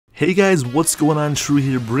Hey guys, what's going on? True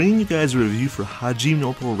here, bringing you guys a review for Hajime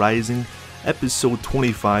no Ippo Rising, episode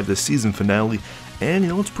 25, the season finale. And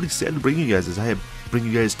you know, it's pretty sad to bring you guys this. I bring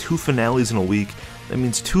you guys two finales in a week. That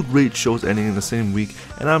means two great shows ending in the same week.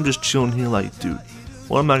 And I'm just chilling here like, dude,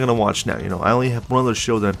 what am I going to watch now? You know, I only have one other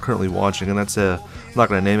show that I'm currently watching, and that's, I'm not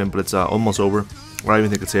going to name it, but it's almost over. Or I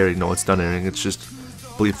even think it's airing. No, it's done airing. It's just,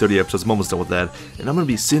 I believe, 30 episodes. I'm almost done with that. And I'm going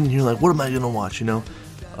to be sitting here like, what am I going to watch, you know?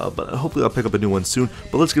 But hopefully I'll pick up a new one soon.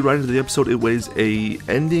 But let's get right into the episode. It was a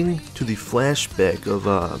ending to the flashback of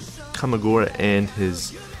Kamagura and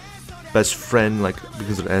his best friend, like,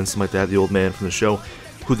 because it ends like that, the old man from the show,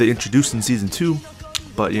 who they introduced in season 2.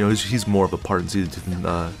 But you know, he's more of a part in season 2 than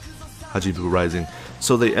Hajime no Ippo Rising.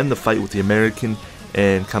 So they end the fight with the American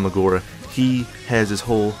and Kamagura. He has this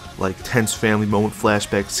whole like tense family moment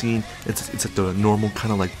flashback scene. It's like the normal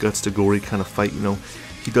kind of like guts to gory kind of fight, you know.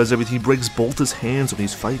 He does everything. He breaks both his hands when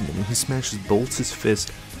he's fighting him. He smashes both his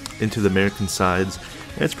fists into the American sides.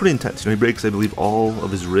 And it's pretty intense. You know, he breaks, I believe, all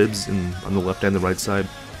of his ribs on the left and the right side.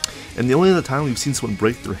 And the only other time we've seen someone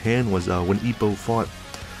break their hand was when Ippo fought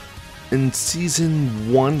in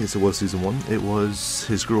season 1. Yes, it was season 1. It was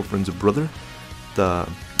his girlfriend's brother. I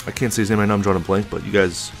can't say his name right now. I'm drawing a blank, but you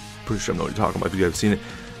guys, pretty sure I know what you're talking about if you guys have seen it.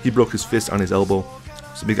 He broke his fist on his elbow.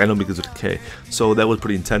 So I know because of the K. So that was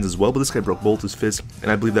pretty intense as well, but this guy broke both his fists,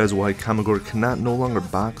 and I believe that is why Kamagura cannot no longer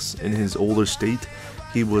box in his older state.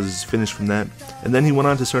 He was finished from that, and then he went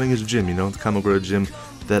on to starting his gym, you know, the Kamagura gym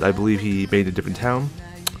that I believe he made in a different town,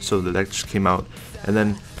 so that just came out. And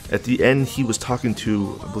then at the end he was talking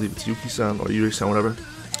to, I believe it's Yuki-san or Yuri-san, whatever,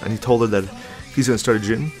 and he told her that he's going to start a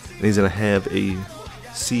gym, and he's going to have a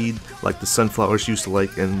seed like the sunflowers used to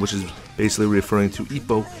like, and which is basically referring to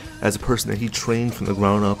Ippo as a person that he trained from the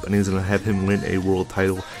ground up, and he's gonna have him win a world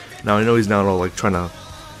title. Now I know he's not all like trying to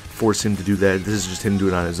force him to do that. This is just him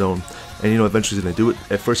doing it on his own, and you know, eventually he's gonna do it.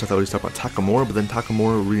 At first I thought he was talking about Takamura, but then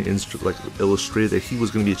Takamura illustrated that he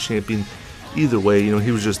was gonna be a champion either way. You know,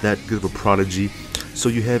 he was just that good of a prodigy. So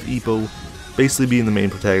you have Ippo basically being the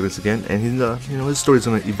main protagonist again, and he's, you know, his story's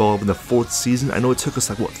gonna evolve in the 4th season. I know it took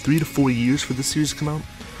us like what, 3 to 4 years for this series to come out.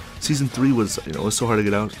 Season 3 was, you know, it was so hard to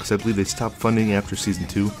get out because I believe they stopped funding after season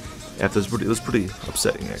 2. It was pretty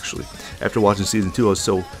upsetting actually. After watching season 2, I was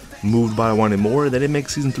so moved by wanting more that it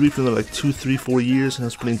makes season 3 for like 2, 3, 4 years, and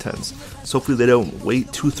it's pretty intense. So hopefully they don't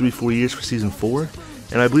wait 2, 3, 4 years for season 4.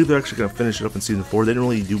 And I believe they're actually gonna finish it up in season 4. They didn't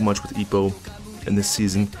really do much with Ippo in this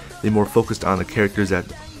season. They more focused on the characters that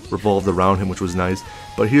revolved around him, which was nice.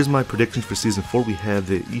 But here's my predictions for season 4. We have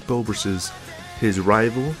the Ippo versus his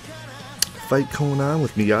rival fight going on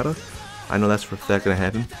with Miyata. I know that's for a fact gonna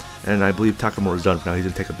happen, and I believe Takamura is done for now. He's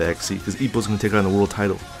gonna take a back seat because Ippo's gonna take on the world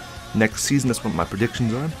title next season. That's what my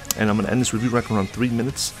predictions are, and I'm gonna end this review right around 3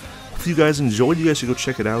 minutes. If you guys enjoyed, you guys should go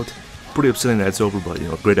check it out. Pretty upsetting that it's over, but you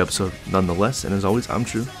know, great episode nonetheless. And as always, I'm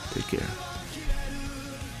True. Take care.